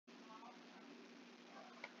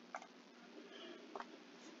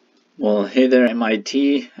Well, hey there,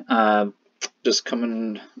 MIT. Just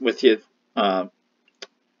coming with you uh,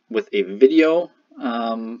 with a video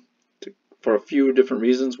for a few different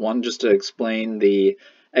reasons. One, just to explain the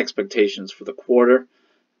expectations for the quarter,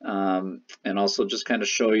 and also just kind of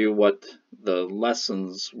show you what the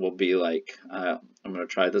lessons will be like. I'm going to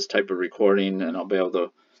try this type of recording, and I'll be able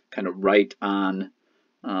to kind of write on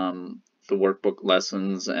the workbook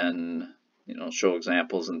lessons and show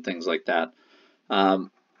examples and things like that.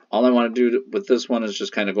 All I want to do with this one is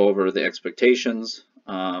just kind of go over the expectations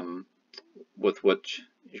with what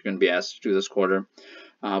you're going to be asked to do this quarter.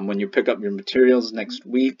 When you pick up your materials next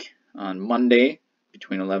week on Monday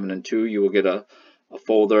between 11 and 2, you will get a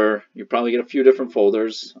folder. You probably get a few different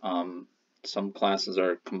folders. Some classes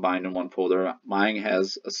are combined in one folder. Mine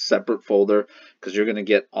has a separate folder because you're going to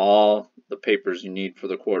get all the papers you need for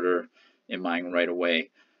the quarter in mine right away.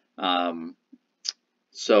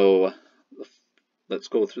 So let's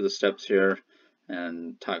go through the steps here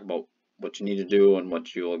and talk about what you need to do and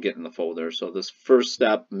what you will get in the folder. So this first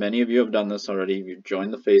step, many of you have done this already. You've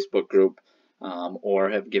joined the Facebook group or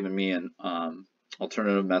have given me an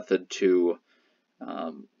alternative method to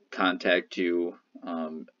contact you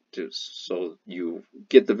so you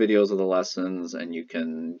get the videos of the lessons and you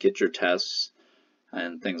can get your tests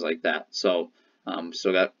and things like that. So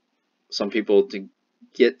still got some people to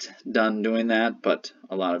get done doing that, but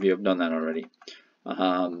a lot of you have done that already.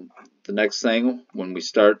 The next thing, when we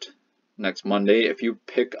start next Monday, if you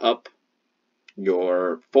pick up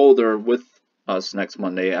your folder with us next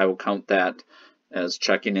Monday, I will count that as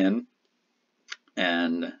checking in,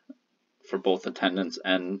 and for both attendance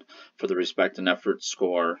and for the respect and effort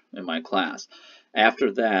score in my class.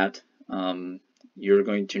 After that, you're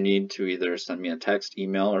going to need to either send me a text,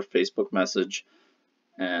 email, or Facebook message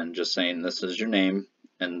and just saying this is your name,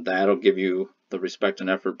 and that'll give you the respect and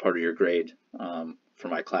effort part of your grade for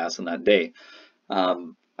my class on that day.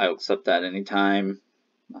 I'll accept that anytime.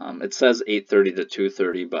 It says 8:30 to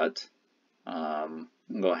 2:30, but I'll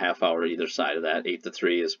go a half hour either side of that. 8 to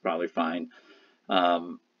 3 is probably fine.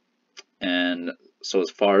 And so as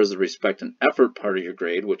far as the respect and effort part of your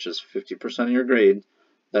grade, which is 50% of your grade,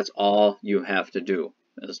 that's all you have to do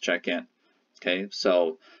is check in. Okay,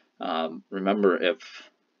 so remember, if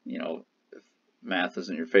math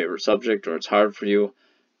isn't your favorite subject or it's hard for you,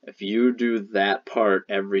 if you do that part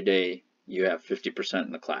every day, you have 50%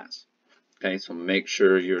 in the class. Okay, so make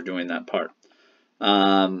sure you're doing that part.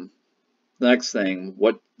 Next thing,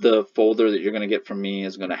 what the folder that you're going to get from me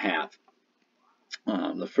is going to have.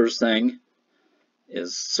 The first thing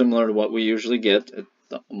is similar to what we usually get.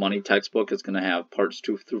 The money textbook is going to have parts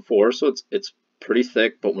 2 through 4, so it's pretty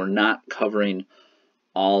thick, but we're not covering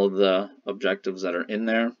all of the objectives that are in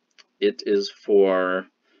there. It is for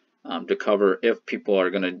to cover if people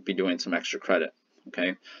are going to be doing some extra credit.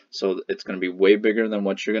 Okay, so it's going to be way bigger than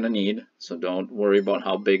what you're going to need, so don't worry about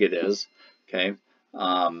how big it is. Okay,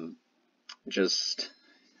 just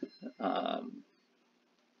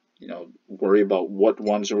worry about what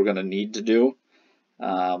ones we're going to need to do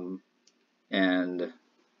and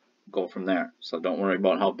go from there. So don't worry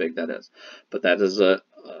about how big that is, but that is the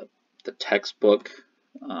textbook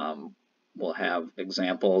will have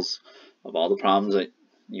examples of all the problems that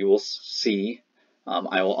you will see.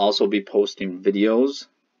 I will also be posting videos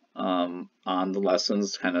on the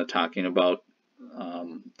lessons, kind of talking about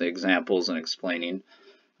the examples and explaining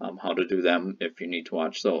how to do them if you need to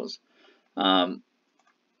watch those.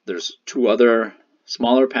 There's 2 other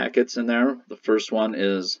smaller packets in there. The first one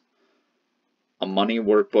is a money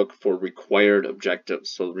workbook for required objectives.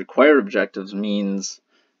 So required objectives means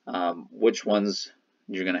which ones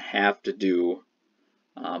you're going to have to do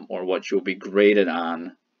or what you'll be graded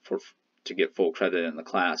on to get full credit in the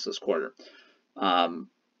class this quarter. What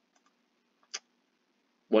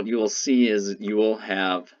you will see is you will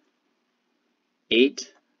have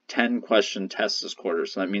 8 10-question tests this quarter.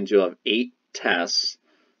 So that means you'll have 8 tests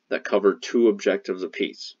that cover 2 objectives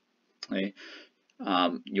apiece. Okay?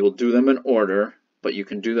 You'll do them in order, but you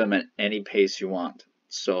can do them at any pace you want.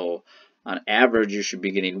 So on average, you should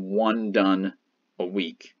be getting 1 done a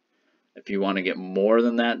week. If you want to get more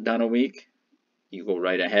than that done a week, you go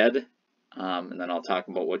right ahead, and then I'll talk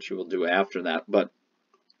about what you will do after that. But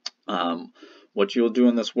what you'll do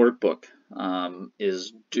in this workbook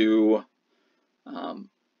is do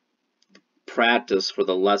practice for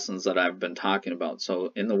the lessons that I've been talking about.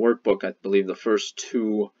 So in the workbook, I believe the first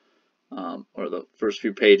 2 or the first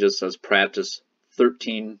few pages says practice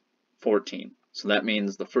 13, 14. So that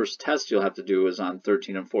means the first test you'll have to do is on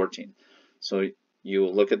 13 and 14. So you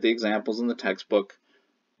will look at the examples in the textbook,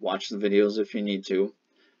 watch the videos if you need to.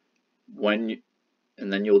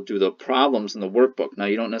 and then you'll do the problems in the workbook. Now,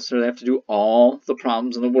 you don't necessarily have to do all the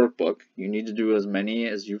problems in the workbook. You need to do as many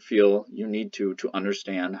as you feel you need to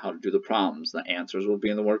understand how to do the problems. The answers will be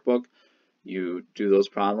in the workbook. You do those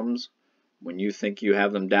problems. When you think you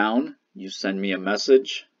have them down, you send me a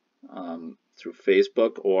message through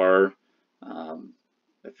Facebook, or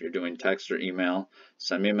if you're doing text or email,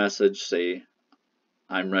 send me a message, say,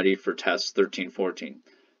 I'm ready for test 1314.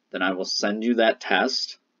 Then I will send you that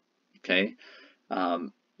test, okay?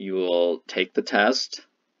 You will take the test.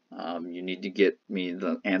 You need to get me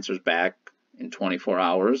the answers back in 24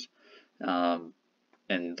 hours. And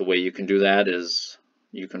the way you can do that is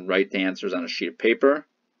you can write the answers on a sheet of paper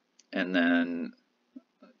and then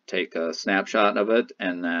take a snapshot of it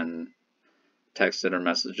and then text it or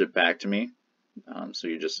message it back to me. So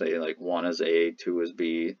you just say like 1 is A, 2 is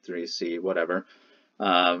B, 3 is C, whatever.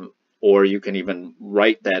 Or you can even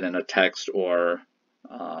write that in a text or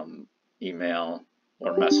email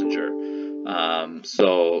or messenger.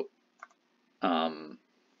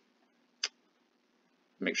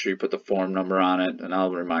 Make sure you put the form number on it, and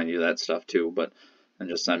I'll remind you that stuff too, and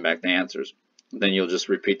just send back the answers. Then you'll just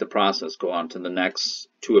repeat the process, go on to the next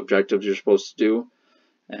 2 objectives you're supposed to do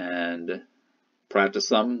and practice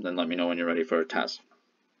them, then let me know when you're ready for a test.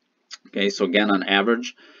 Okay, so again, on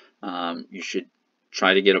average, you should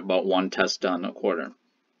try to get about 1 test done a quarter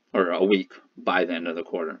or a week by the end of the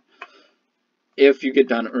quarter. If you get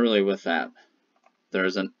done early with that,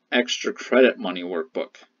 there's an extra credit money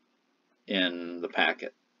workbook in the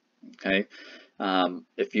packet. Okay,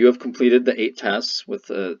 if you have completed the 8 tests with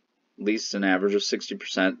at least an average of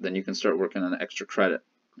 60%, then you can start working on extra credit.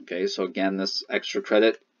 Okay, so again, this extra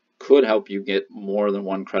credit could help you get more than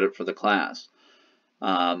 1 credit for the class.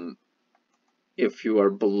 If you are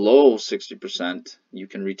below 60%, you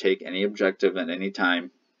can retake any objective at any time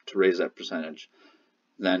to raise that percentage.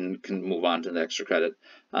 Then can move on to the extra credit.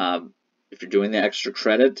 If you're doing the extra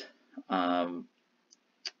credit,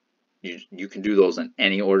 you can do those in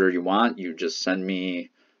any order you want. You just send me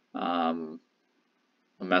a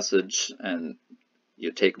message, and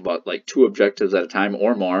you take about like 2 objectives at a time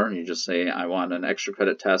or more, and you just say, I want an extra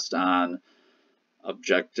credit test on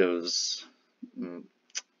objectives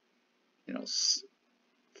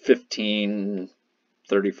 15,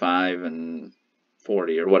 35, and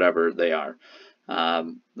 40, or whatever they are.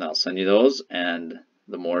 I'll send you those, and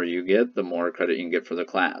the more you get, the more credit you can get for the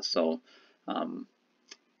class. So I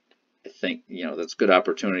think that's a good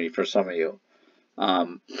opportunity for some of you.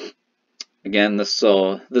 Again, this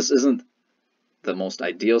isn't the most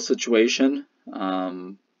ideal situation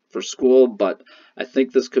for school, but I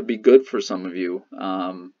think this could be good for some of you.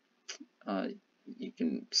 You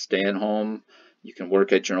can stay at home, you can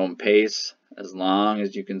work at your own pace, as long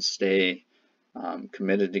as you can stay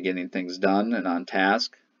committed to getting things done and on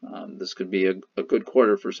task. This could be a good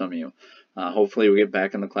quarter for some of you. Hopefully we get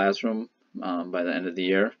back in the classroom by the end of the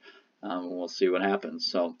year. We'll see what happens.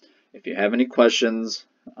 So if you have any questions,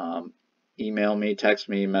 email me, text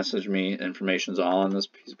me, message me. Information's all on this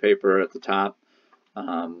piece of paper at the top.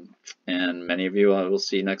 And many of you I will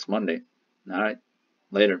see next Monday. All right,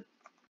 later.